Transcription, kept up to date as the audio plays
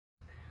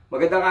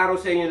Magandang araw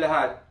sa inyo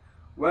lahat.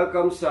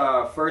 Welcome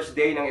sa first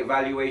day ng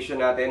evaluation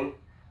natin.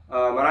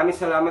 Maraming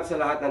salamat sa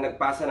lahat na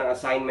nagpasa ng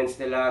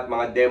assignments nila at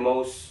mga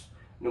demos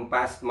nung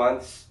past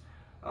months.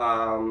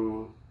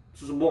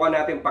 Susubukan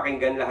natin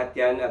pakinggan lahat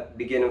yan at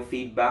bigyan ng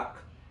feedback.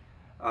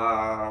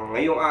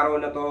 Ngayong araw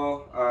na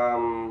to,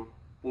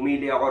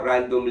 pumili ako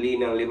randomly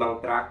ng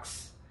 5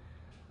 tracks.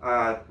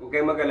 At huwag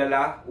kayong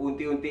mag-alala,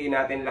 unti-untiin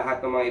natin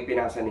lahat ng mga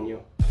ipinasa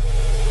ninyo.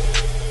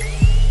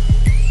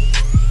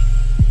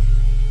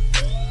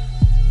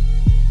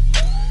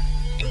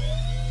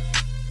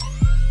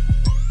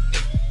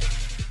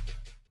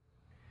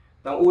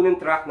 Ang unang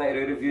track na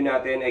i-review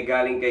natin ay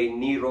galing kay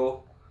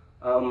Nero.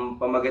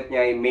 Pamagat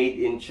niya ay Made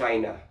in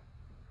China.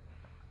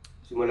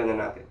 Simulan na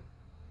natin.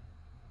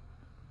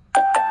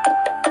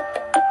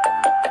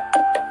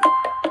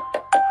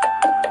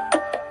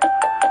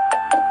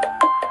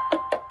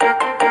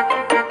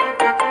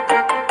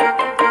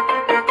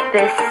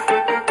 This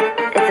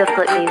is a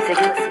Flip Music.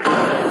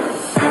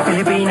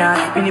 Pilipinas,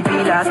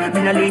 pinipilas,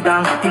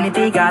 binalitang,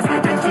 tinitigas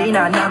ng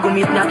China na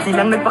gumitnat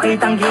silang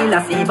nagpakitang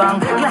gilas. Ibang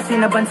klase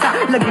na bansa,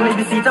 lagi may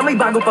bisita, may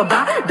bago pa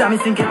ba? Dami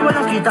singkit,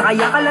 walang kita,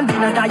 kaya kalandi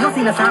na tayo,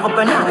 sinasakop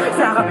ka na.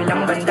 Sa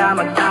kabilang banda,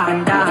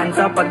 magdahan-dahan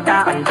sa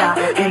pagdaanda.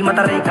 Hil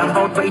matarik ang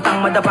baut, baitang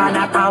madaba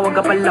na tawag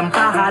ka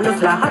palampa. Halos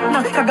lahat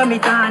ng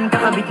kagamitan,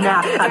 kakabit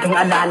na ating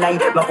alalay.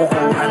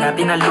 Makukuha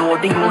natin ang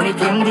loading, ngunit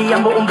hindi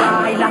ang buong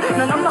bahay.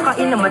 Nang ang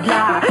makain na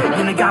madla,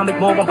 ginagamit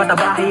mo pang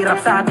pataba. Hirap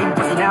sa ating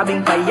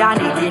pasinabing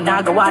bayani,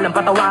 ginagawa lang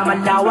patawa,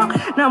 malawak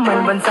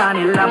naman bansa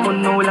nila,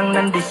 puno lang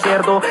ng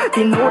disyerto.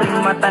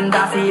 Tinuring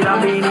matanda, sila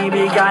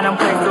binibigyan ng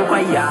pwesto.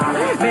 Kaya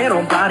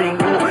meron pa rin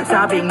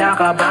sabing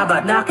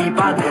nakababa,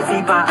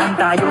 nakipagsipaan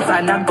tayo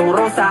sa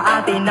nagturo sa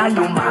atin na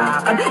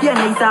lumakad. Yan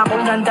ay sakop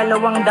ng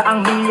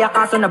 200 milya,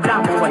 kaso na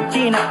blanco ang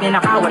China at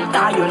ninakawan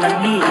tayo ng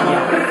linya.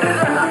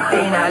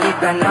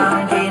 Tinalikan ng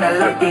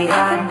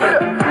kinalagtihan,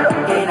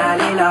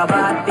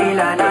 kinalilabat,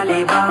 tila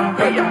nalibang.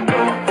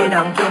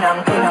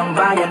 Kinang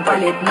bayan,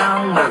 palit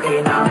ng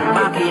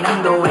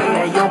makinang doe.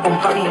 Ayokong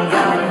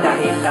pakinggan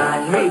dahilan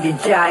made in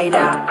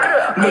China,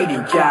 made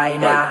in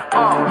China,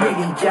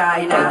 made in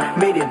China,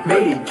 made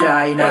in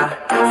China.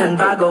 San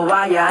ba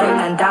gawa yan?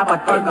 Ang dapat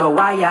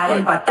paggawa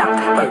yan? Patak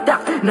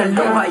na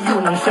luha,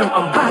 yun ang siyang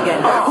ambagan.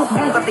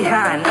 Hukbong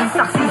katihan, ang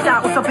saksi sa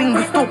usaping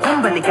gusto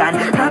kong balikan.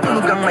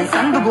 Natunugang may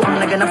sandugo ang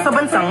naganap sa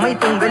bansang may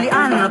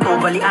tunggalian. Ano to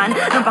balian?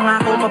 Ng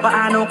pangako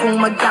papaano kung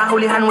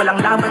magkahulihan? Walang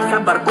laban sa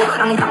barko,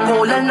 ang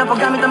itakolan na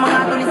paggamit ng mga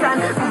tulisan.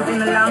 Buti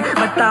na lang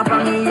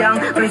matapang iyang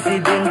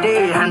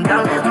presidente,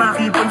 handang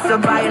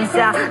makipagsabayan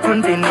sa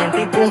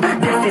kontinente. Kung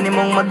destiny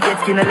mong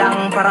mag-gets na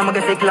lang para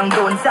mag-asik lang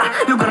doon sa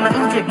lugar na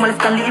inject, malas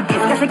kang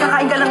liipis kasi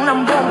kakain ka lang ng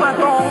bomba.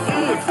 Tong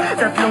is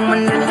tatlong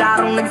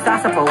manlalarong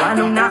nagsasapawan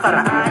nung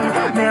nakaraan.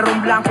 Merong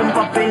blankong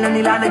papel na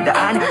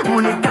nilalagdaan,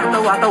 ngunit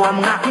katawa-tawa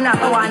mga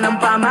kinatawa ng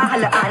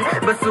pamahalaan.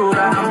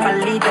 Basura ang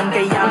palitan,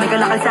 kaya may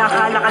kalakal sa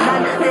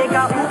kalakalan.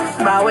 Teka, oops,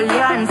 bawal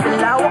yan, sa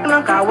lawak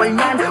ng kawal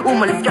yan.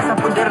 Umalis ka sa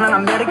poder ng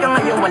Amerika,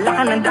 ngayon wala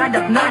ka nang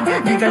dadatnan.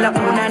 Di ka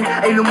lakunan,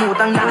 ay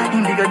lumutang na,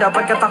 hindi ka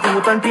dapat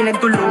katakutan.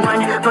 Pinagtulungan,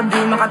 pag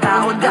di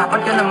makatao, dapat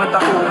ka na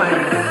matakutan.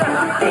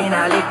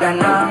 Tinalikan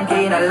ng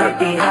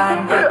kinalagtihan,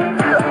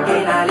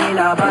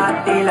 kinalilabat,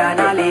 tila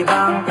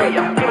nalibang.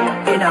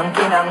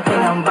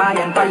 Kinang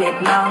bayan, palit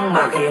ng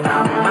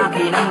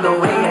makinang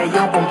doe.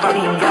 Ayokong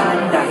pakinggan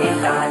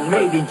dahilan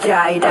made in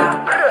China,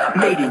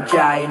 made in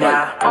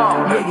China,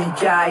 made in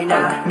China,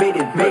 made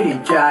in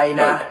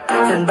China.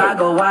 San ba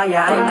gawa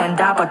yan? Ang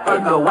dapat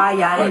paggawa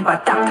yan?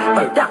 Patak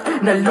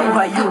na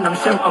luha, yun ang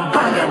siyang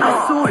ambagan.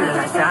 Asul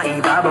na sa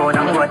ibabaw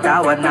ng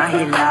watawat na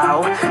hilaw.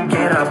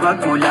 Gera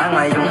bagkulang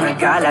ngayong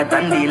nagalat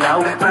ang dilaw.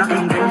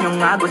 Pakinggan yung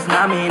agos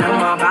namin ang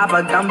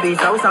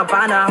makapagtampisaw. Sa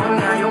panahon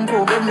ngayong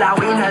pugad,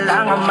 lawin na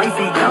lang ang may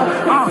sigaw.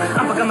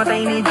 Ang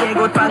pagkamatay ni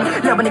Diego at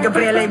paglaban ni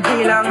Gabriel ay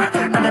bilang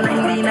tanda na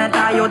hindi na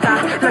tayo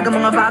talaga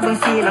mga bagong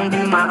silang.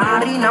 Di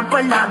maari na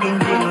palaging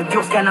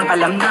dinudiyos ka ng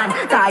kalamnan.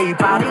 Tayo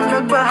pa rin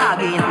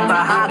nagbahagi ng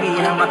bahagi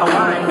ng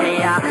matawan.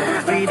 Kaya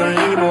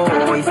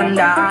 7,000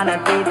 100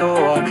 at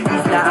 7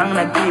 isla ang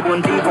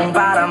nagtipon-tipong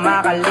para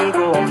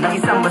makalikom. Ng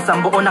isang basang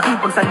buo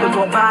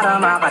nakipagsandugong para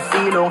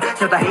makasilong.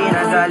 Sa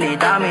tahinan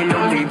salita,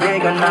 milyong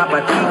bibigan na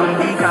pati kung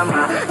di ka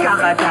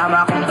makakatama.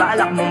 Kung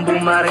balak mong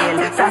bumaril,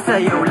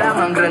 sasayaw lang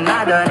ang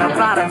granada na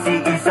parang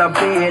si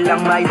Isabel.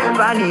 Ang may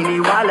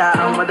paniniwala,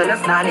 ang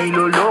madalas na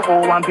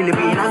niloloko. Ang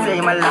Pilipinas ay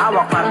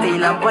malawak, pati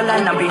lang pala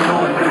ng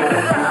Pinoy.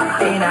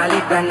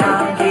 Tinalikan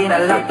ng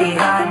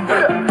kinalagtihan,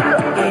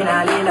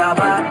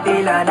 kinalilabat,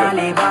 tila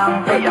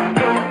nalibang.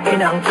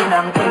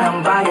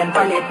 Kinang bayan,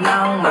 palit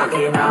ng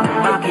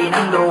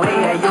makinang doe.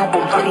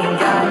 Ayokong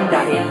pakinggan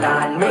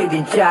dahilan made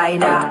in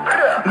China,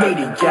 made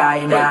in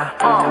China,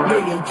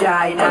 made in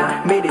China,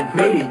 made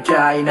in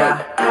China.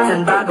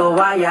 San ba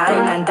gawa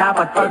yan? Ang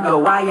dapat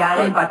paggawa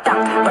yan?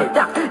 Patak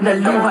na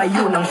luha,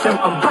 yun ang siyang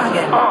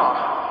ambagan.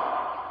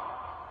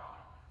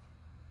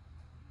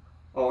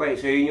 Okay,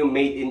 so yun yung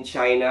Made in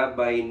China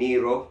by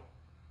Nero.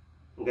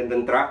 Ang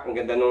gandang track, ang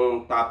ganda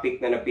ng topic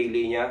na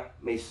napili niya.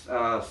 May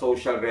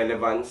social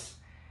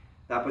relevance.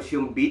 Tapos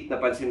yung beat,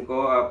 napansin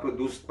ko,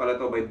 produced pala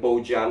to by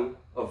Bojam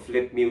of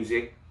Flip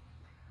Music.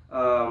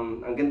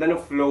 Ang ganda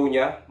ng flow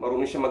niya,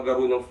 marunong siya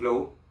maglaro ng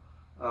flow.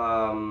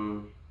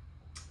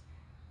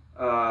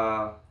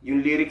 Yung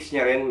lyrics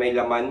niya rin, may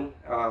laman.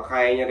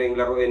 Kaya niya rin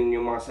laruin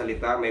yung mga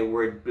salita, may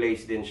word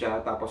plays din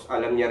siya. Tapos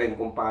alam niya rin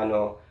kung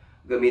paano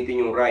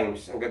gamitin yung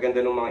rhymes. Ang gaganda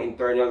ng mga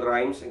internal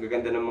rhymes, ang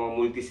gaganda ng mga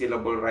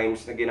multisyllable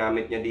rhymes na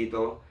ginamit niya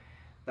dito.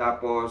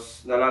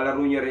 Tapos nalalaro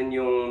niya rin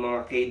yung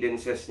mga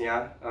cadences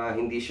niya.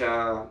 Hindi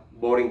siya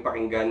boring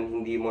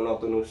pakinggan, hindi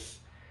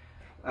monotonous.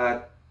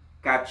 At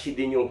catchy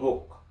din yung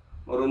hook.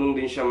 Marunong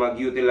din siya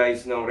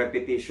mag-utilize ng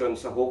repetition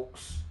sa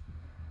hooks.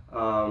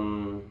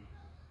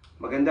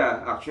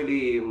 Maganda.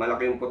 Actually,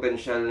 malaki yung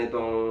potential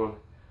nitong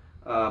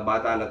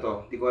bata na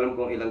to. Hindi ko alam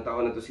kung ilang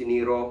taon na to si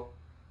Nero.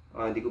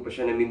 Hindi ko pa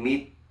siya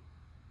nami-meet.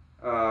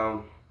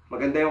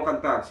 Maganda yung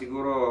kanta.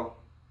 Siguro,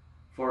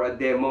 for a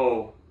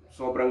demo,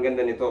 sobrang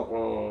ganda nito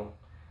kung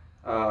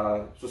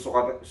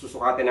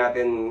susukatin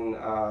natin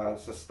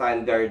sa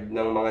standard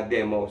ng mga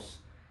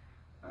demos.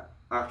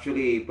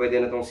 Actually, pwede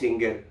na tong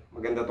single.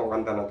 Maganda tong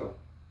kanta na to.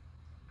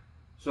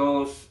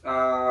 So,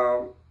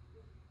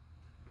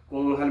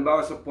 kung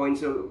halimbawa sa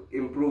points of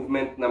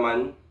improvement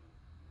naman,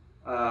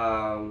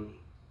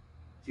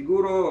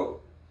 siguro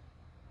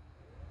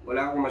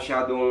wala akong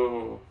masyadong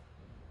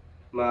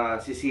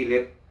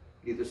masisilip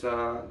dito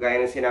sa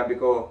gaya ng sinabi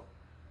ko,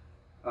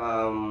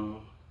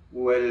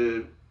 well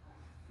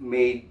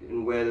made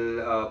and well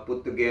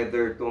put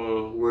together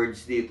tong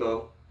words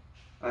dito,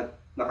 at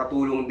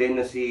nakatulong din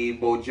na si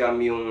Bojam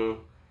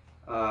yung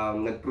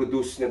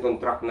nag-produce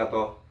nitong track na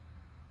to.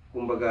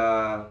 Kumbaga,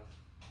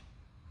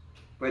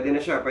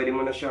 pwede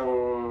mo na siyang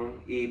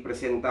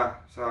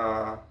i-presenta sa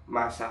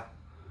masa.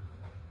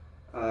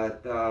 At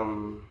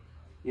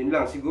yun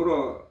lang,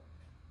 siguro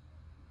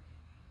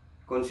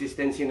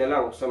consistency na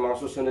lang sa mga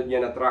susunod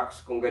niya na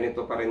tracks, kung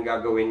ganito pa rin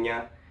gagawin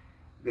niya,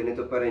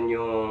 ganito pa rin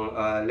yung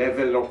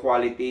level ng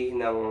quality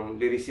ng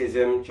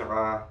lyricism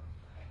tsaka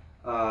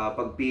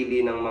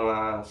pagpili ng mga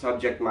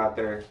subject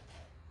matter.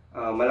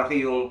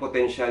 Malaki yung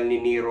potential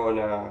ni Nero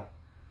na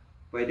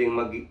pwedeng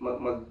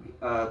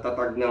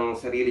magtatag ng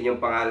sarili niyang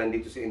pangalan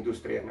dito sa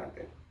industriya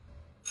natin.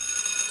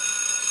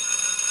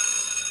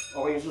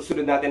 Okay, yung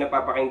susunod natin na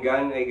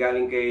papakinggan ay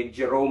galing kay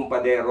Jerome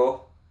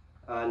Padero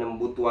ng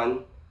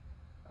Butuan.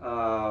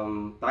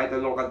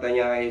 Title ng kanta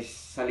niya ay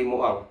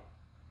Salimuang.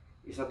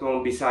 Isa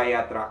tong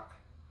Bisaya track.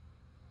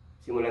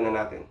 Simulan na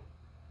natin.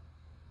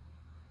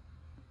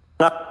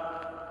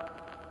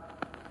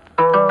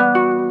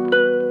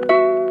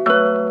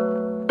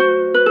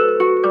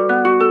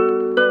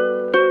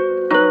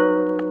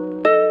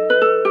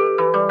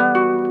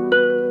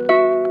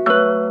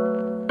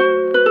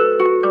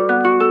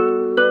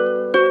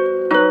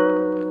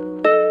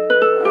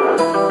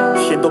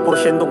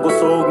 Porsyentong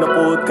kusog na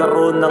pud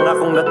karon ng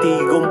akong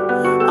natigom.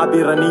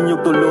 Abira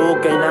ninyog tulog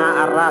kay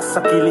naaras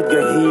sa kilid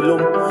gahilom.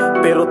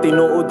 Pero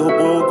tinuod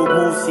hubog og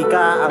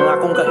musika ang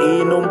akong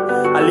kainom.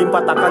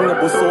 Alimpatakan nga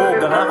busog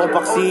ang akong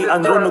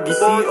paksian ron og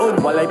gision.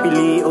 Walay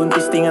pilion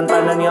tistingan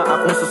tanan nga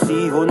akong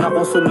susihon.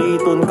 Akong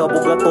suliton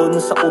kabugaton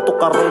sa utok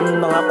karon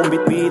ng akong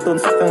bitbiton.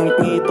 Sa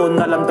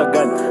kangitngiton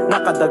nalamdagan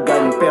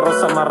nakadagan pero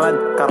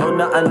samaran karon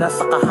na ana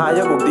sa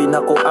kahayag ug di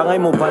nako angay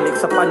mo balik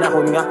sa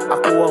panahon nga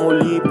ako ang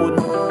ulipon.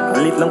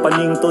 Alit lang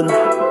panington,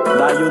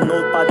 dayon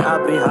notepad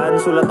abrihan,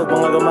 sulat og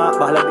mga gama,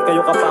 bahala di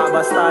kayo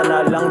kapabasta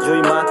na lang joy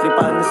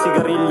matripan,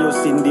 sigarilyo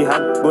sindihan,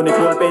 gunit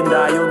wallpen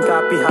dayon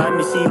kapihan,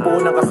 isipo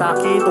ng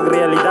kasakit ug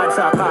realidad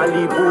sa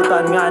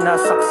kalibutan nga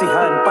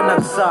nasaksihan,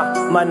 panagsa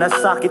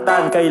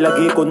manasakitan kay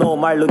lagi ko no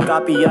Marlon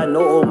kapiyan,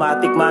 oo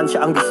matik man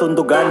siya ang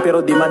gisundugan pero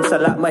di man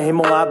sala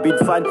mahimong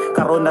abid fan,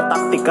 karon na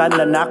taktikan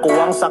na nako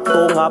ang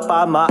sakto nga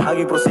pa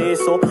maaging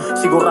proseso,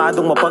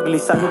 siguradong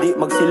mapaglisan di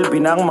magsilbi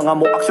ng mga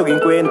muaksyo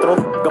enkwentro.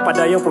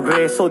 Papadayang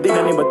progreso, di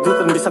na ni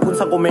madutan bisag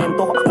unsang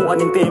komento. Ako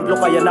aning templo,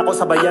 kaya nako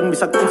sa bayan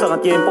bisag unsang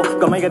nga tiempo.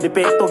 Gamay nga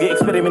depekto,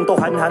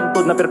 gi-eksperimentohan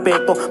hantod na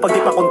perpekto. Pag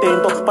di pa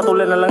kontento,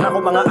 patulan na lang ako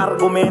mga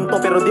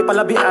argumento. Pero di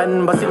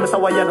palabian, basin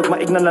masawayan ug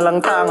maignan na lang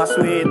ta nga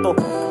asweto.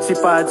 Si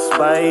Pads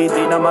bay,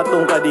 di na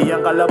matong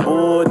kadiyang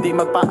kalabod. Di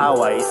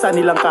magpaaway sa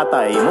nilang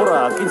katay,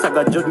 murag kinsa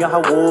gadjud nga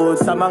hawod.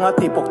 Sa mga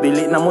tipok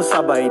dili na mo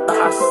sabay,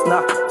 taas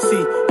na si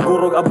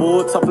gurog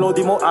abot. Sa flow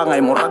di mo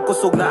angay, murag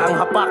kusog na ang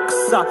hapak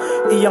sa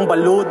iyang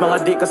balod. Mga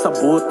di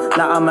kasabot,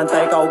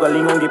 naamantay ka o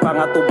galingong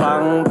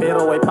gipangatubang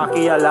pero way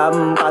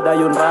pakialam,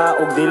 padayon ra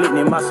og dili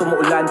ni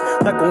masumuulan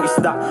dagkong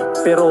isda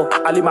pero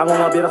alimango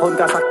nga birahon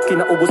ka sa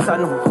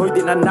kinaubusan. Hoy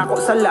di na nako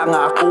sala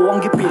nga ako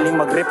ang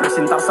gipiling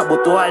magrepresentar sa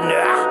butuan.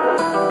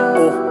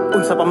 Oh,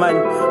 unsa pa man,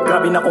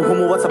 grabe na kong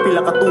humuwat sa pila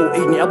ka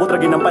tuig, niabot ra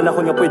ginang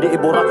panahon nga pwede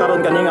ibura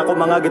karon ganing ako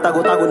mga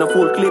gitago-tago na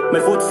full clip,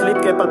 may foot slip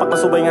kay palpak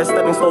pasubay nga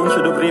stepping stone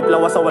should have rip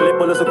lawas sa walip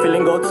pulos ug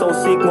feeling god so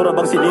sick mura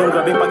bang siliyong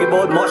grabing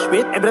pagibod mosh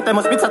pit every time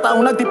mo spit sa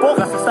taong nagtipok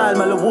kasi style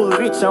malawul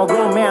rich now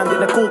grown man di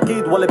na cool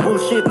kid walay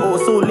bullshit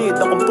o sulit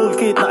akong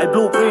toolkit na ay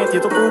blueprint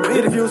you to prove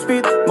it if you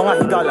spit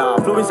mga higala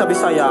fluent sa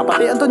Bisaya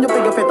pati Antonio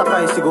Pigafetta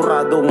kay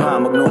sigurado nga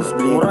mag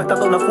nosebleed murag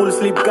tato na full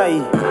sleeve kay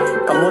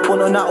kamot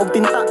puno na og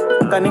tinta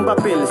kaning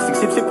papel,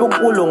 siksip-sip kong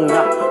pulong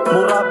nga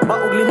mura ba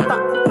og linta,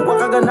 uwa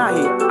ka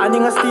ganahi ani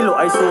nga estilo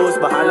ay sus,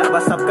 bahala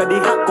basab ka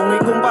diha. Kung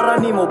ikumpara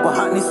nimo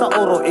baha ni sa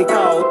oro,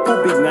 ikaw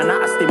tubig nga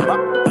naas timba,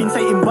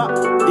 kinsay imba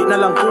di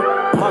na lang ko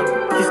mag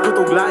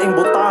hiskutog laing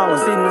butang,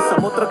 sin sa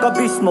motor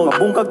kabismo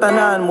mabungkag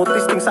tanan mo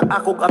twisting sa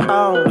akok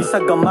atang,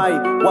 bisag gamay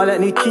wala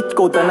ni cheat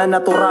code, tanan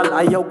natural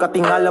ayaw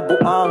katingala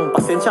buang,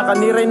 pasensya ka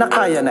ni Ray na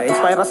kaya na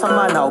inspire sa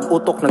mana og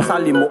utok ng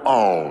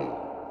salimuang.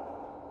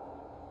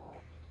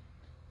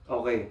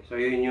 Okay, so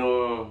yun yung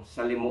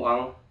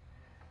Salimuang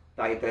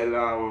title.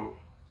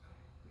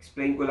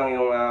 Explain ko lang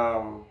yung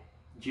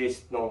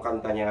gist ng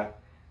kanta niya.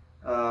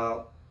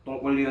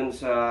 Tungkol yun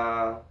sa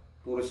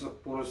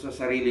puro sa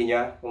sarili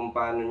niya, kung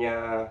paano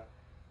niya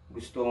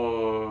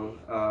gustong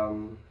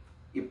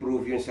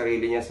i-prove yung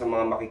sarili niya sa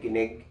mga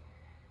makikinig,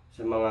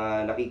 sa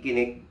mga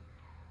nakikinig.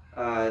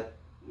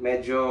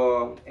 Medyo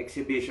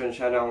exhibition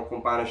siya ng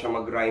kung paano siya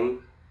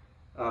mag-rhyme.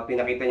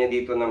 Pinakita niya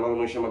dito na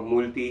marunong siya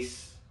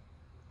mag-multis.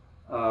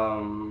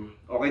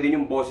 Okay din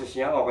yung boses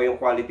niya, okay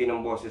yung quality ng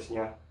boses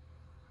niya.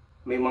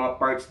 May mga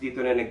parts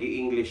dito na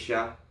nag-i-English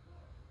siya.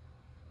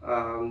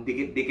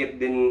 Dikit-dikit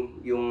din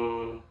yung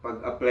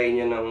pag-apply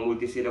niya ng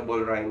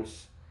multisyllable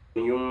rhymes.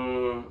 Yung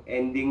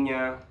ending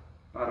niya,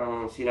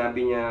 parang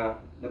sinabi niya,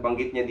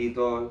 nabanggit niya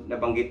dito,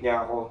 nabanggit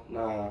niya ako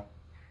na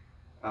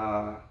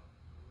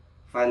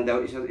fan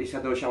daw,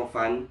 isa daw siyang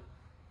fan,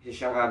 isa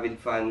siyang avid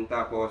fan.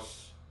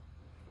 Tapos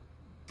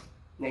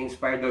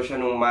na-inspire daw siya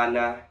nung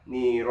Mana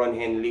ni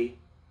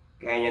R-Nelly.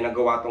 Kaya niya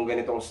nagawa tong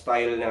ganitong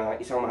style na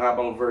isang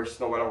mahabang verse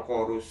na walang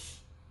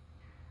chorus.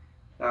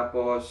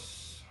 Tapos,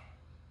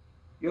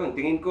 yun,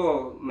 tingin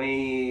ko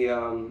may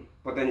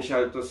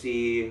potential to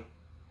si,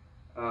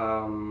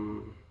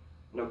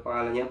 ano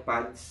pangalan niya?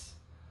 Pads.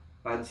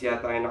 Pads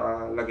yata yung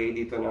nakalagay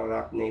dito na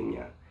rap name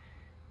niya.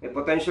 May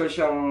potential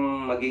siyang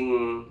maging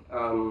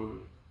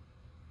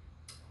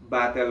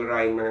battle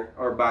rhymer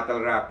or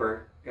battle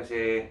rapper.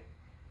 Kasi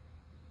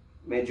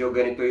medyo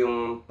ganito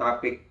yung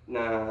topic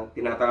na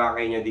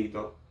tinatalakay niya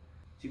dito.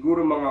 Siguro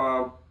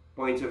mga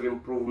points of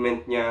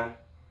improvement niya,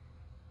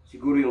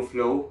 siguro yung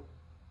flow,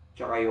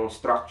 tsaka yung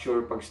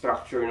structure,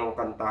 pag-structure ng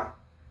kanta.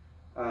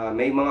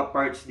 May mga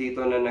parts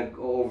dito na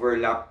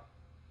nag-overlap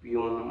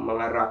yung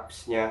mga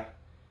raps niya.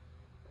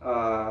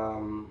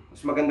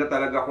 Mas maganda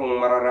talaga kung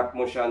mararap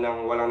mo siya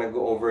nang walang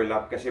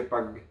nag-overlap, kasi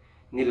pag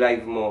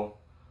ni-live mo,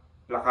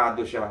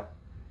 plakado siya.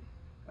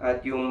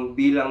 At yung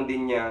bilang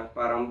din niya,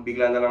 parang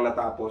bigla na lang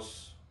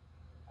natapos.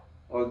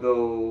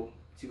 Although,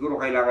 siguro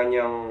kailangan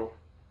niyang,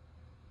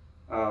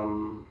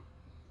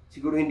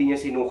 siguro hindi niya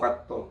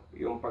sinukat to.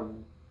 Yung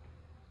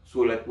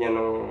pagsulat niya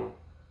ng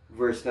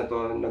verse na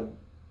to,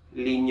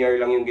 nag-linear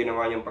lang yung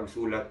ginawa niyang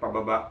pagsulat,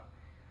 pababa.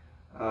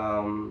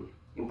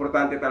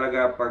 Importante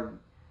talaga pag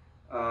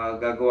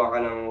gagawa ka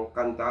ng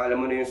kanta,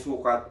 alam mo na yung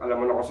sukat, alam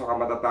mo na kung saan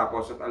ka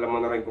matatapos, at alam mo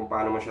na rin kung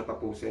paano mo siya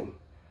tapusin.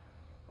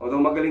 Although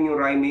magaling yung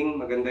rhyming,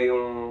 maganda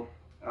yung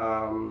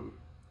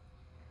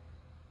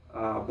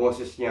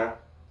boses niya,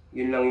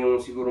 yun lang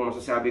yung siguro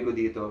masasabi ko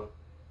dito.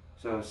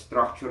 Sa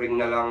structuring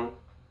na lang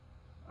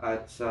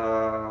at sa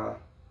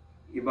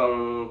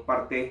ibang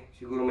parte,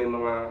 siguro may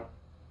mga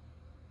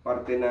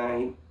parte na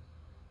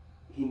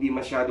hindi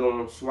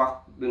masyadong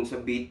swak dun sa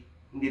beat.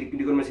 Hindi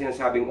ko naman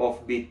sinasabing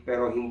offbeat,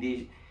 pero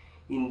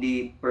hindi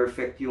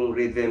perfect yung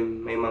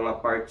rhythm. May mga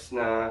parts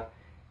na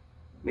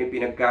may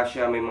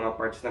pinagkasya, may mga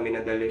parts na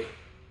minadali.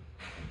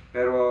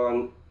 Pero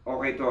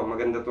okay to,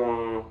 maganda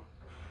tong,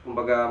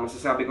 kumbaga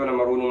masasabi ko na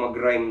marunong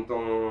mag-rhyme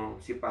tong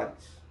si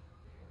Pads.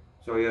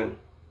 So yun.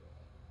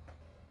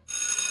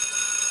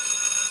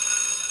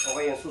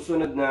 Okay, ang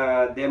susunod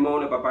na demo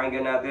na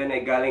papakinggan natin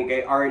ay galing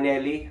kay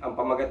R-Nelly. Ang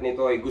pamagat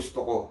nito ay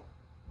Gusto Ko.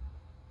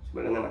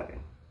 Simulan na natin.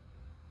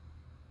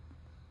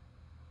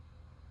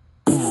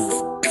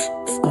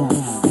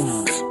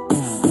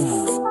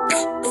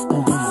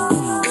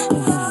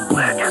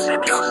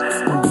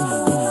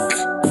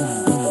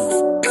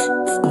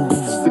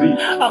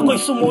 Ako'y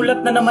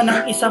sumulat na naman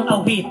ng isang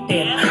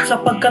awitin,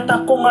 sapagkat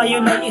ako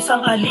ngayon ay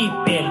isang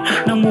alipin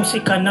ng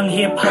musika ng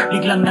hip-hop,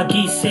 biglang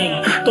nagising.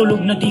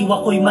 Tulog na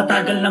diwa ko'y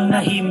matagal nang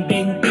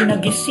nahimbing.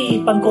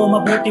 Pinag-isipan ko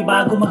mabuti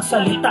bago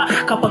magsalita.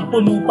 Kapag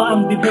puno pa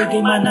ang bibig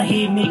ay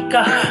manahimik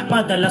ka.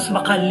 Madalas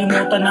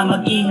makalimutan na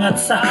mag-ingat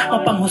sa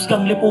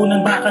mapanghusgang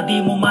lipunan, baka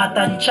di mo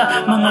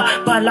matansya.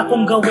 Mga bala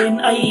kong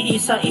gawin ay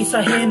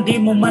iisa-isahin, di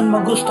mo man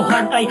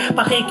magustuhan ay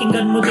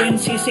pakikinggan mo din.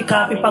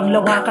 Sisikapi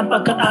panglawakan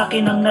pagkat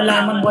akin ang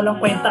nalaman, walang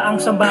kwenta ang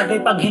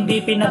sambagay pag hindi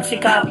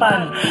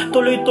pinagsikapan.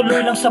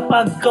 Tuloy-tuloy lang sa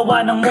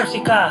paggawa ng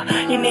musika,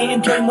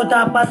 ini-enjoy mo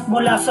dapat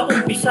mula sa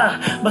umpisa.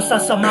 Basta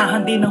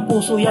samahan din ng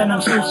puso, yan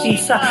ang susi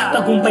sa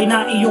tagumpay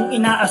na iyong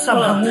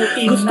inaasam.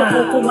 Hanguin na gusto ko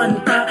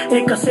kumanta,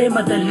 kasi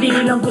madali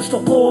lang. Gusto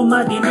ko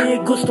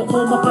madinig, gusto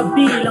ko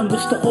mapabilang.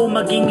 Gusto ko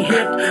maging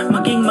hit,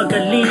 maging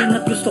magaling.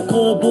 At gusto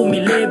ko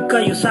bumilib,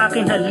 kayo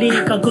sa'kin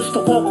halika.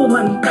 Gusto ko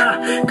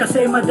kumanta,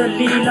 kasi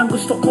madali lang.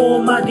 Gusto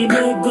ko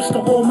madinig,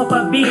 gusto ko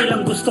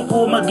mapabilang. Gusto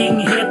ko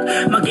maging hit,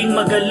 maging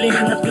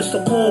magaling. At gusto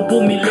ko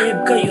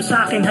bumilib, kayo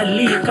sa'kin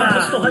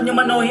halika. Gustuhan nyo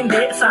man o hindi,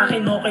 mali, sa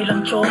akin okay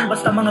lang chong.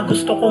 Basta mga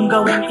gusto kong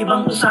gawin,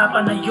 ibang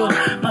usapan na yun.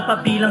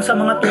 Mapabilang sa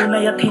mga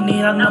tunay at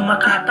hinirang ng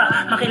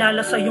makata.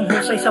 Makilala sa iyong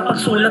husay sa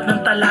pagsulat ng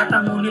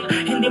talata. Ngunit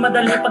hindi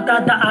madali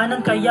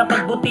pagdadaanan, kaya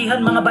pagbutihan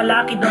mga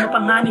balakid na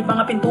mapanganib.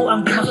 Mga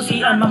pintuang di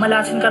masusian,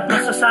 mamalasin ka't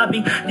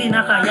masasabing di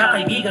na kaya.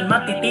 Kaibigan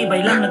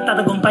matitibay lang,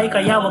 nagtatagumpay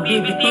kaya wag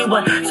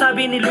bibitiwan.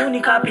 Sabi ni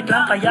Loonie, kapit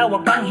lang kaya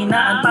wag pang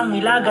hinaan.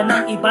 Pangilagan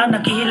ng iba,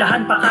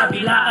 naghihilahan pa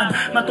kabilaan.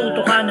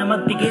 Matuto ka na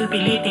magtigil,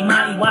 piliting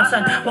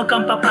maiwasan. Huwag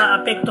kang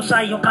papaapekto sa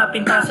iyong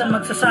kapintasan.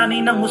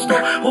 Magsasanay ng gusto,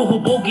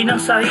 huhubugin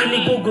ang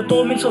sarili.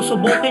 Gugutumin,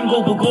 susubukin,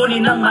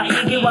 gugugunin ng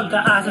maigi. Huwag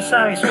kaasa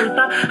sa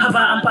resulta,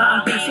 habaan pa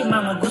ang pacing.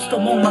 Mga gusto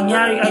mong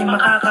mangyari ay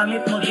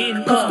makakamit mo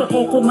din. Gusto ko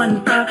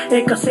kumanta,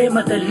 kasi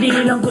madali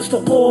lang.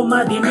 Gusto ko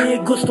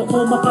madinig, gusto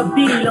ko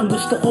mapabilang.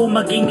 Gusto ko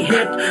maging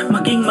hit,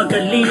 maging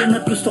magaling.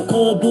 At gusto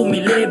ko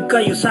bumilib,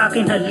 kayo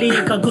sa'kin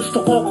halika.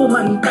 Gusto ko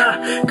kumanta,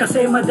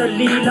 kasi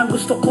madali lang.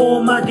 Gusto ko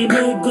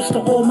madinig,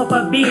 gusto ko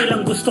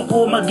mapabilang. Gusto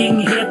ko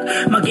maging hit,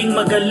 maging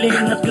magaling.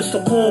 At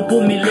gusto ko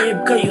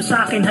bumilib, kayo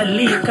sa'kin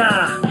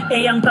halika.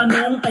 Ang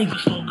tanong ay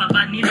gusto ka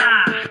ba nila?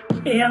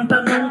 Ang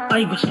tanong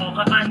ay gusto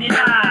ka ba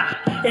nila?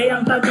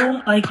 Ang tanong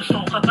ay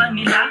gusto ka ba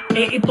nila?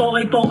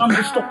 Ito ang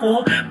gusto ko,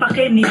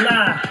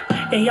 pakinila.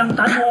 Ang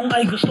tanong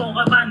ay gusto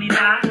ka ba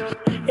nila?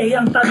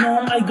 Ang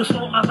tanong ay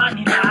gusto ka ba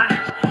nila?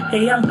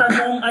 Ang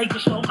tanong ay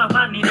gusto ka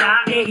ba nila?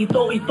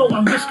 Ito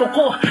ang gusto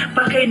ko,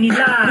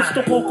 pakinila.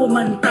 Gusto ko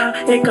kumanta,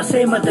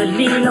 kasi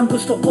madali lang.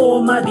 Gusto ko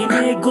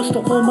madinig,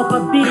 gusto ko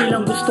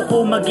mapabilang. Gusto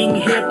ko maging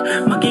hit,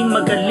 maging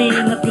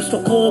magaling. At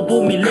gusto ko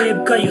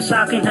bumilib, kayo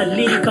sa'kin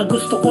halika.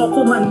 Gusto ko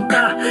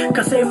kumanta,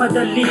 kasi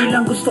madali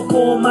lang. Gusto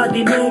ko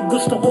madinig,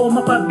 gusto ko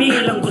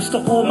mapabilang.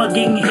 Gusto ko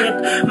maging hit,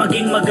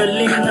 maging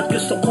magaling. At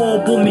gusto ko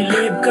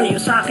bumilib, kayo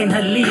sa'kin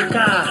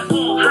halika. Gusto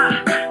ko ha,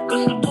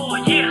 gusto ko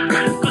yeah,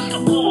 gusto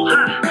ko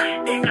ha.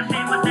 Kasi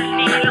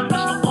madali lang,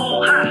 gusto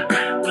ko ha.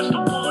 Gusto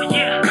ko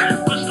yeah,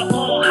 gusto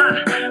ko ha.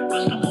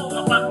 Gusto ko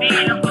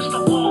mapabilang, gusto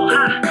ko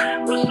ha.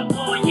 Gusto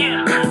ko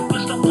yeah,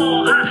 gusto ko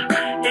ha.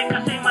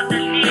 Kasi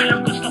madali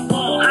lang, gusto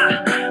ko ha.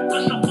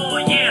 Gusto ko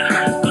yeah,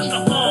 gusto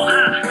ko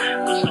ha.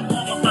 Gusto ko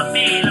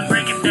mapabilang,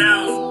 break it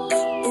down.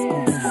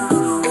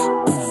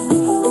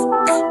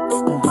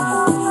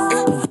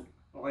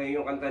 Okay,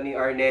 yung kanta ni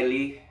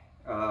R-Nelly,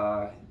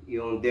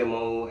 yung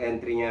demo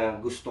entry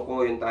niya, gusto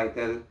ko yung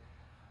title.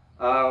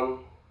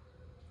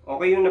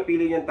 Okay yung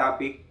napili niyang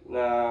topic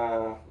na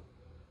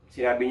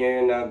sinabi niya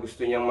yun na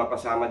gusto niyang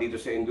mapasama dito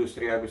sa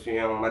industriya, gusto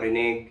niyang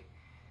marinig.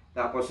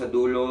 Tapos sa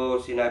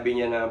dulo, sinabi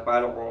niya na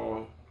paano kung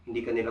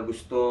hindi kanila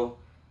gusto.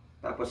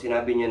 Tapos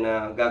sinabi niya na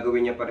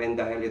gagawin niya pa rin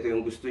dahil ito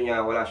yung gusto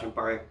niya, wala siyang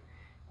pake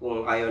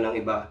kung ayaw ng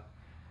iba.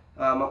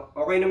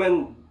 Okay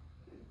naman,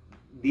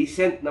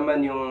 decent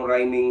naman yung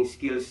rhyming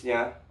skills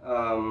niya.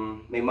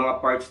 May mga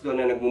parts doon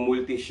na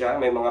nagmumulti siya,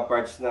 may mga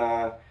parts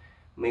na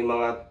may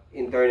mga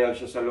internal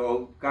siya sa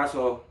loob.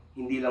 Kaso,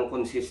 hindi lang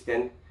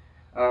consistent.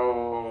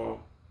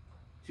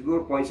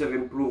 Siguro points of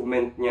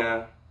improvement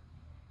niya,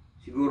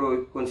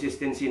 siguro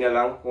consistency na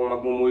lang. Kung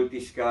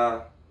magmumultis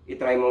ka,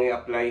 itry mong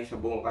i-apply sa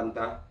buong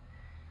kanta.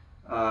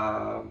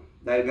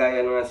 Dahil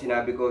gaya nga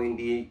sinabi ko,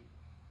 hindi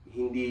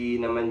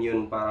naman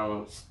yun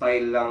parang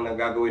style lang na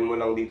gagawin mo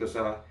lang dito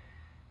sa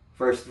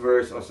first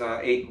verse o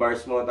sa 8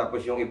 bars mo,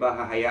 tapos yung iba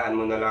hahayaan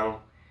mo na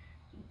lang.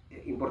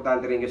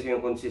 Importante rin kasi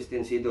yung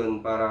consistency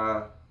doon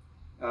para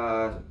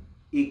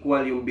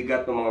equal yung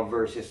bigat ng mga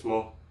verses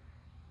mo.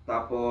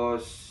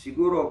 Tapos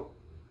siguro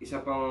isa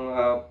pang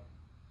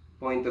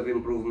point of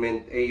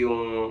improvement ay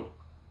yung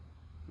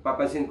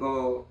papansin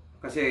ko,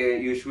 kasi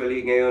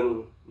usually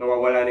ngayon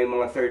nawawala na yung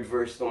mga third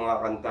verse ng mga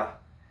kanta.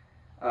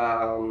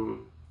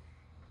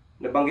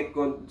 Nabanggit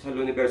ko sa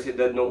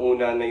Looniebersidad nung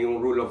una na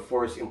yung rule of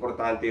force,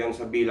 importante yun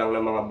sa bilang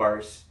ng mga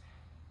bars.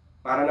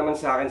 Para naman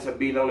sa akin sa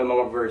bilang ng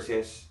mga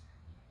verses,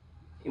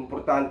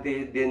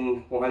 importante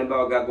din kung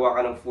halimbawa gagawa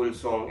ka ng full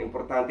song,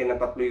 importante na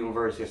 3 yung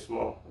verses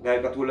mo. Dahil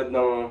katulad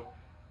ng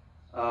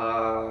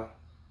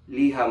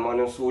liham o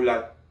ng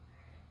sulat,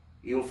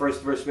 yung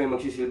first verse mo yung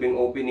magsisilbing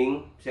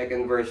opening,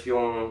 second verse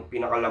yung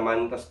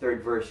pinakalaman, tas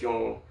third verse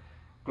yung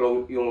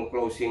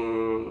closing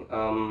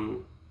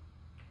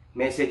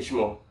message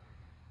mo.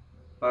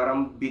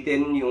 Parang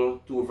bitin yung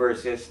 2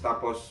 verses,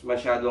 tapos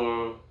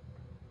masyadong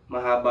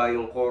mahaba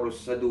yung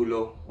chorus sa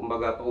dulo,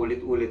 kumbaga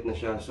paulit-ulit na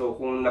siya. So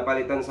kung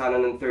napalitan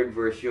sana ng third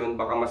verse yun,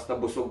 baka mas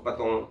nabusog pa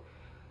tong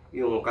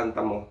yung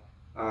kanta mo,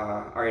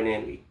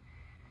 R-Nelly.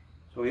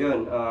 So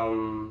yun,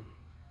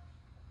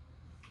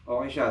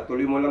 okay siya,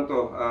 tuloy mo lang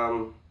to.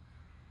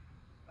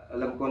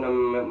 Alam ko na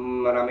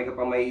marami ka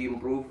pa may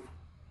improve.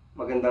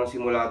 Magandang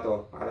simula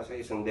to para sa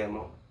isang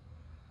demo.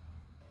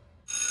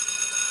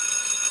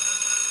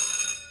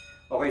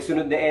 Okay,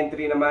 sunod na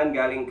entry naman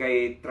galing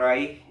kay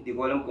Try. Hindi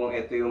ko alam kung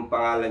ito yung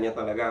pangalan niya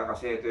talaga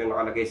kasi ito yung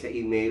nakalagay sa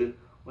email.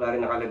 Wala rin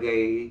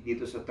nakalagay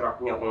dito sa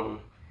track niya kung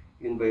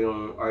yun ba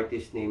yung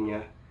artist name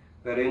niya.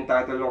 Pero yung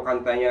title ng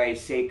kanta niya ay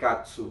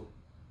Seikatsu.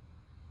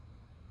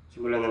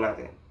 Simulan na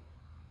natin.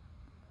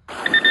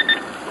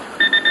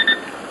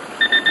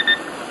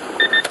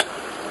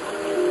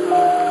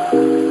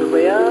 Ano ba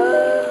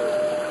yan?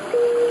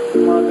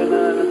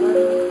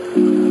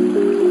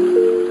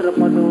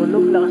 Hirap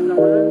matulog, lakas ng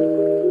ulan.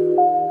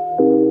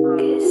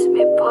 Kiss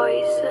me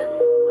poison.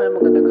 Kaya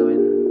maganda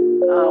gawin.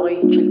 Okay,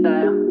 chill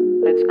tayo.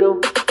 Let's go.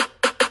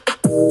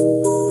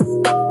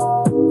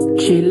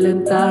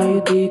 Chillan tayo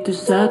dito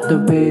sa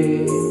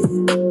tabi.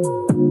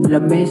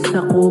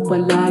 Lamesa ko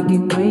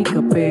palaging may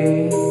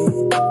kape.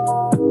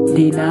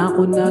 Di na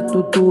ako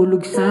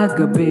natutulog sa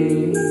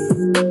gabi.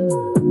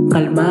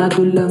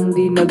 Kalmado lang,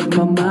 di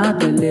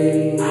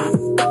nagmamadali.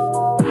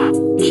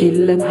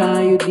 Chillan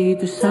tayo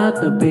dito sa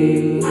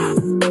tabi.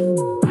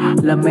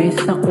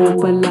 Lamesa ko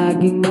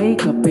palaging may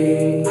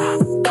kape.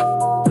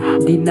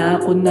 Di na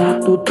ako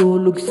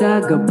natutulog sa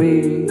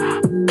gabi.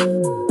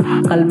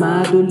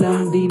 Kalmado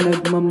lang, di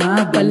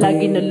nagmamadali.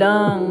 Palagi na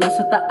lang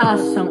nasa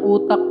taas ang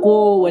utak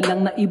ko.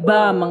 Walang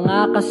naiba,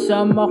 mga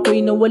kasama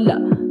ko'y nawala.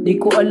 Di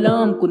ko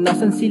alam kung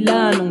nasan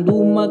sila nung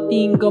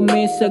dumating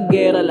kami sa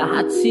gera.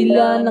 Lahat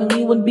sila nang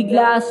iwan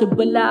bigla. Sa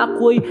bala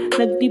ako'y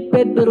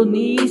nagtipid pero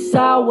ni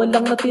isa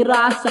walang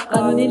natira sa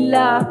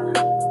kanila.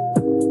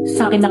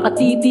 Sa akin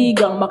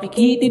nakatitig ang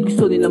makikitid.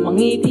 Gusto nila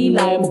mangiti,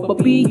 ayaw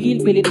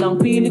magpapigil. Pilit ng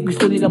pilit,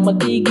 gusto nila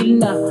matigil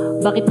na.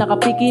 Bakit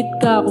nakapikit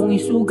ka kung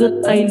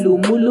isugat ay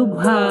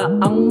lumulubha?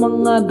 Ang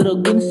mga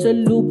dragon sa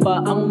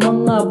lupa, ang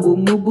mga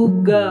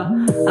bumubuga.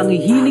 Ang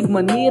hihilig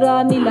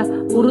manira nila,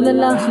 puro na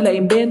lang sila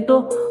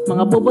imbento.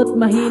 Mga bobat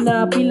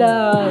mahina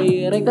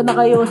pilay. Rekta na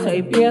kayo sa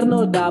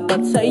impyerno.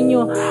 Dapat sa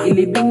inyo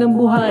ilibing ng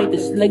buhay,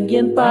 tas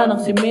lagyan pa ng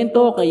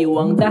semento. Kayo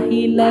ang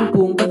dahilan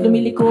kung ba't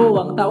lumiliko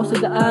ang tao sa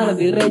daan na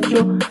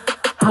diretso.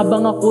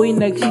 Habang ako'y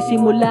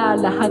nagsisimula,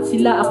 lahat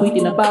sila ako'y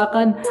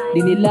tinapakan.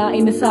 Di nila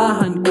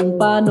inasahan kung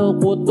paano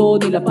ko to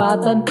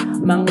nilapatan.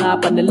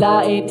 Mga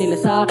panalait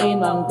nila sa'kin,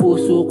 ang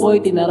puso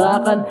ko'y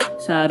tinarakan.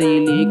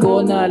 Sarili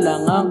ko na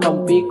lang ang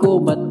kampi ko,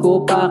 ba't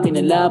ko pa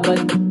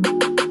kinalaban?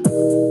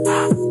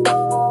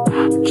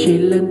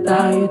 Chillan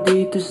tayo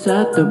dito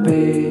sa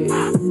tabi.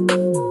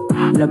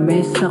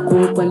 Lamesa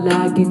ko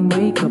palaging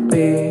may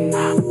kape.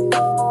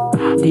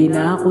 Di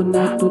na ako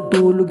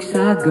natutulog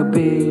sa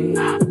gabi.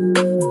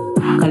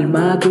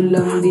 Kalmado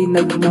lang, di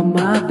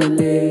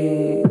nagmamadali.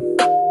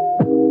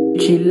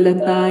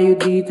 Chillan tayo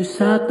dito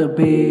sa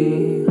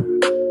tabi.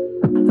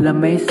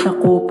 Lamesa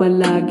ko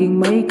palaging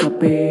may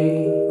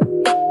kape.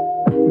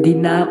 Di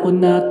na ako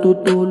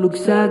natutulog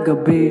sa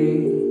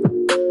gabi.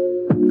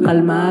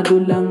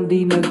 Kalmado lang,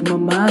 di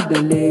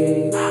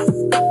nagmamadali.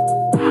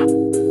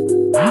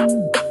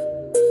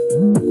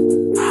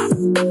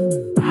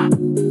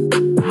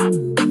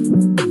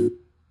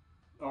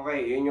 Okay,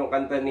 yun yung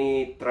kanta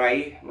ni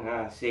Try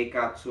na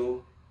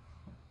Seikatsu.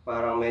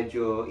 Parang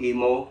medyo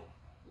emo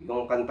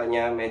yung kanta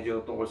niya,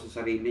 medyo tungkol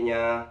sa sarili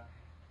niya,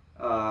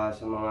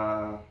 sa mga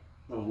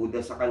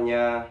nanghuda sa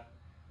kanya.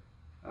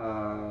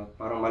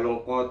 Parang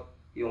malungkot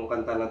yung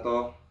kanta na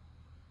to.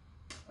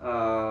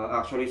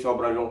 Actually,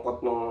 sobrang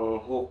lungkot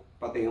nung hook,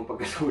 pati yung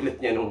pagkasulat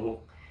niya nung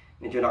hook.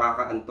 Medyo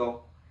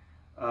nakakaantok.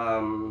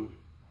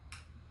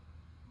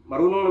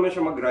 Marunong naman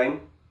siya mag-rhyme.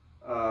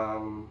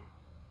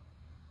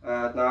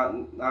 At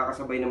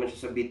nakakasabay naman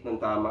siya sa beat ng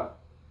tama.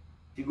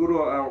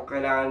 Siguro ang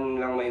kailangan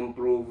lang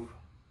ma-improve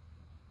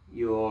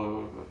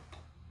yung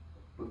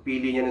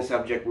pagpili niya ng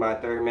subject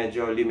matter.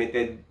 Medyo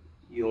limited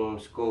yung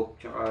scope,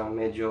 tsaka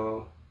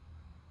medyo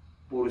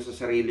puro sa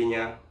sarili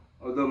niya.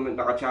 Although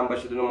nakachamba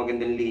siya doon ng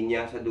magandang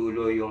linya sa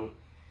dulo, yung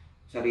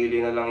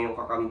sarili na lang yung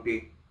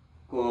kakampi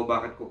ko,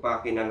 bakit ko pa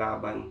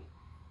kinalaban.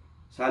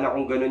 Sana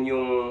kung ganun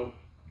yung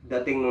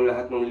dating ng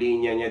lahat ng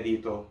linya niya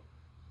dito,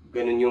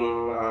 ganun yung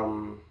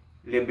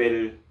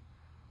level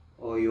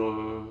o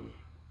yung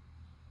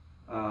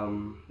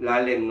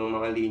lalim ng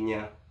mga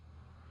linya.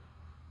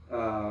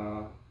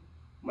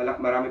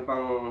 Marami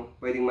pang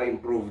pwedeng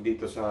ma-improve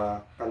dito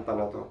sa kanta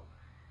na to.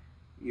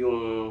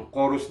 Yung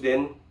chorus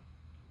din,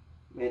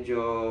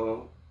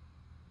 medyo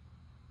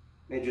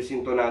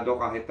sintonado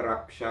kahit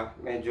rap siya.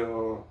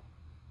 Medyo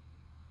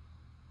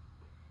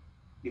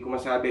hindi ko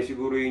masabi,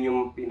 siguro yun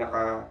yung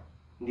pinaka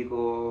hindi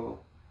ko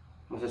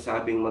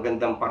masasabing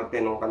magandang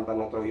parte ng kanta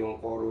na to, yung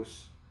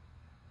chorus.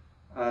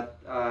 At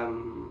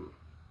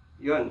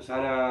yun,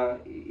 sana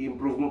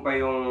i-improve mo pa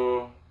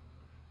yung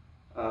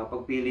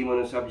pagpili mo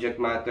ng subject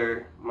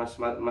matter,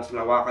 mas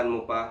lawakan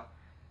mo pa.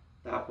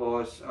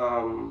 Tapos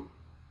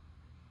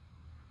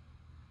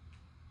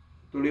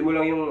tuloy mo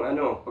lang yung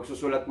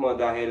pagsusulat mo,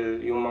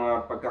 dahil yung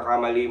mga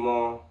pagkakamali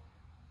mo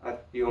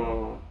at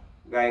yung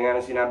gaya nga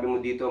ng sinabi mo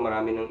dito,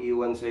 marami nang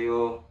iwan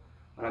sa'yo,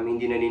 marami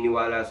hindi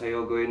naniniwala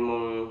sa'yo, gawin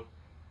mong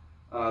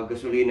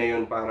gasolina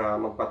yon para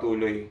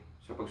magpatuloy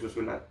sa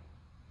pagsusulat.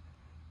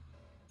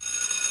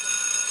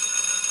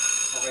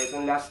 Okay,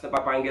 itong last na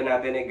papakinggan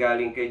natin ay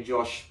galing kay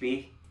Josh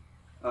P.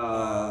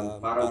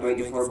 Parang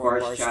 24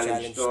 bars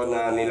challenge to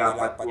na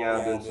nilapat niya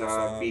dun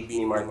sa beat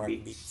ni Mark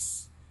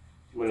Beats.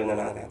 Simulan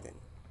na natin.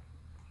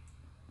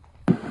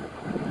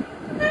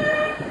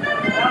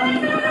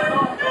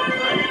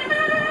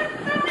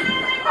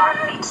 Mark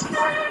Beats.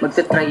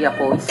 Magtatry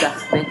ako isa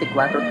 24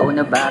 taon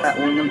na bara,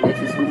 unang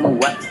beses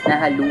gumawa.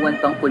 Nahaluan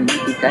pang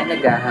politika,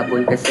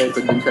 naghahabol kasi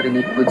ko dun sa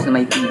relief goods na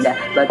may pila.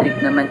 Bad trip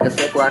naman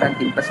kasi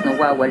quarantine pas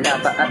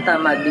nawawala pa. At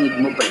madinig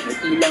mo ba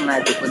ilang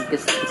nga doon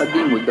kasi pag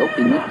di mo daw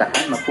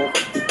pinuntahan,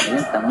 mapokapit na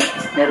yung tango.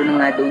 Meron na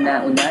nga daw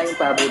nauna yung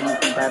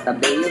paboritong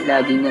tatabi, yung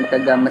lagi niyang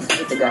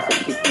taga-masakit,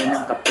 taga-sipsip niya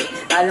ng kape.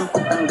 Alam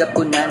ko tanggap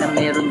ko na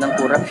meron ng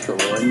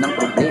korupsyon, ng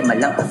problema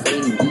lang kasi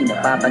hindi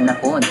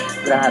napapanahon.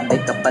 Grabe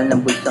kapal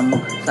ng bulsa mo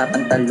sa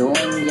pantalon,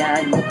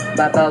 yan mo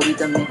babawi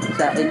kami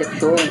sa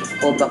eleksyon.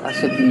 O baka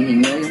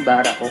sabihin nyo yung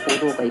bara ko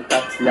puro kay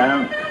kap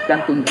lang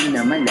kundi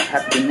naman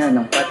lahat din na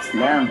ng pat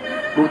lang.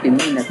 Buti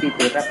mo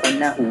natitira pa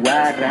na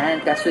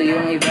huwaran, kaso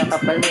yung iba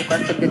kapal mo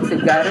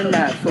kasagad-sagaran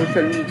na.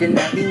 Social media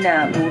natin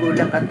na puro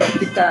lang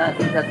katopika,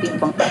 ating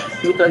pangka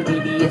neutral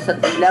media sa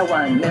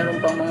tilawan.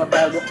 Meron pang mga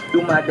bago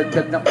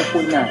dumadagdag na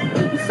kupunan,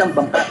 isang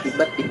bangka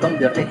iba't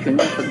ibang direksyon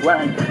ng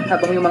sagwan.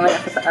 Habang yung mga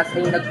nasa taas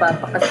ay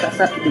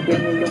nagpapakasasa,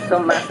 ilagay nyo yung sa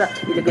masa,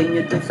 ilagay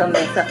nyo dun sa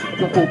mesa.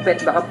 Yung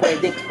kupet baka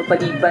pwedeng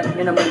papaliban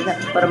nyo na muna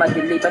para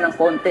mag-delay pa ng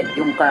konti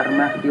yung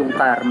karma.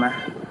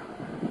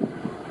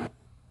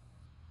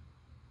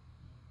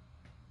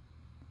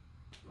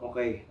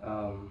 Okay,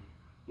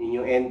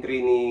 yun yung entry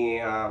ni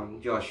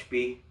Josh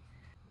P.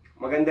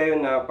 Maganda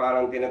yun na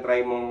parang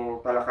tinatry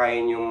mong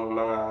talakayin yung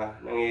mga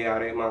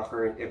nangyayari, mga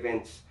current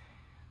events.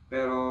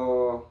 Pero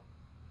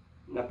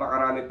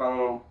napakarami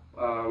pang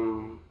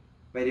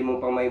pwede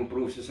mo pang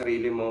ma-improve sa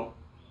sarili mo.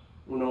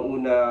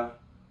 Unang-una,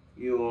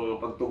 yung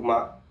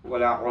pagtugma.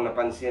 Wala akong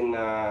napansin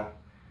na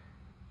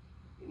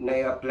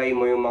na-apply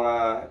mo yung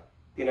mga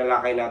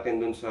tinalakay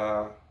natin dun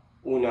sa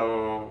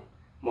unang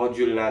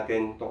module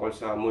natin tungkol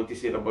sa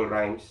multisyllable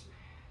rhymes.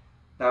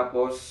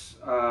 Tapos,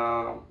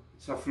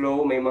 sa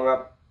flow, may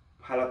mga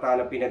halata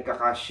na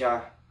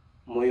pinagkakasya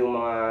mo yung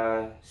mga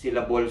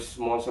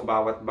syllables mo sa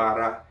bawat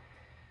bara.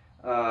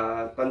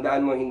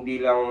 Tandaan mo,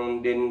 hindi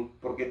lang din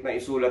porket na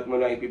isulat mo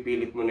na,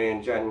 ipipilit mo na yan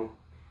dyan.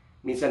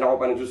 Minsan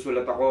ako pa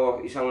nagsusulat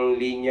ako, isang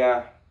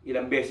linya,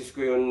 ilang beses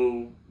ko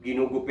yun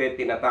ginugupit,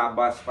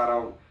 tinatabas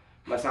para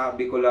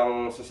masabi ko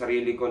lang sa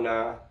sarili ko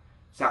na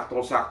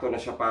saktong-sakto na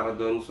siya para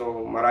doon.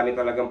 So marami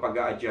talagang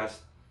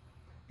pag-a-adjust.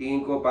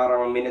 Tingin ko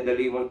parang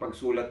minadali mo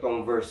pagsulat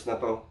tong verse na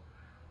to.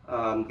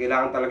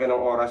 Kailangan talaga ng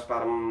oras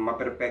para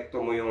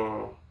maperpekto mo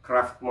yung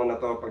craft mo na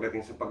to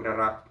pagdating sa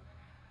pagra-rap.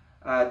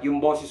 At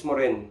yung boses mo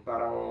rin,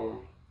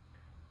 parang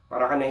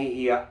ka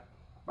nahihiya,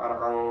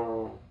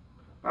 parang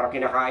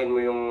kinakain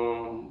mo yung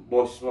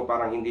boses mo,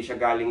 parang hindi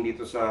siya galing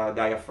dito sa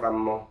diaphragm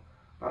mo,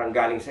 parang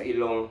galing sa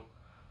ilong.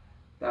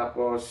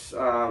 Tapos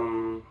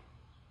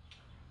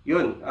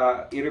yun,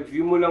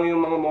 i-review mo lang yung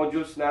mga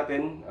modules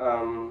natin.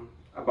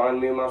 Abangan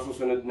mo yung mga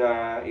susunod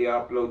na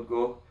i-upload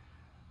ko.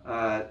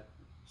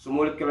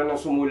 Sumulat ka lang ng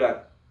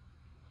sumulat.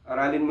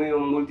 Aralin mo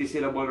yung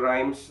multisyllable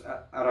rhymes.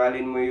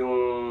 Aralin mo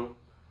yung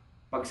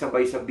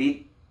pagsabay sa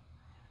beat.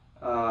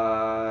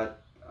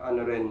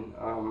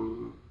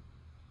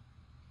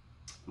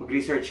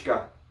 Mag-research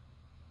ka.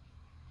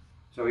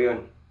 So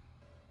yun.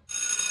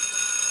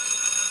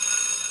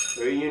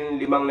 So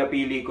yun yung 5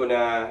 napili ko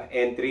na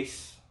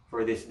entries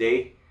for this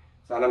day.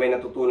 Sana may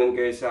natutunan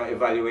kayo sa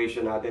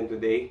evaluation natin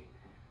today.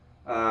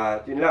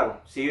 Yun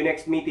lang. See you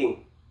next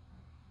meeting.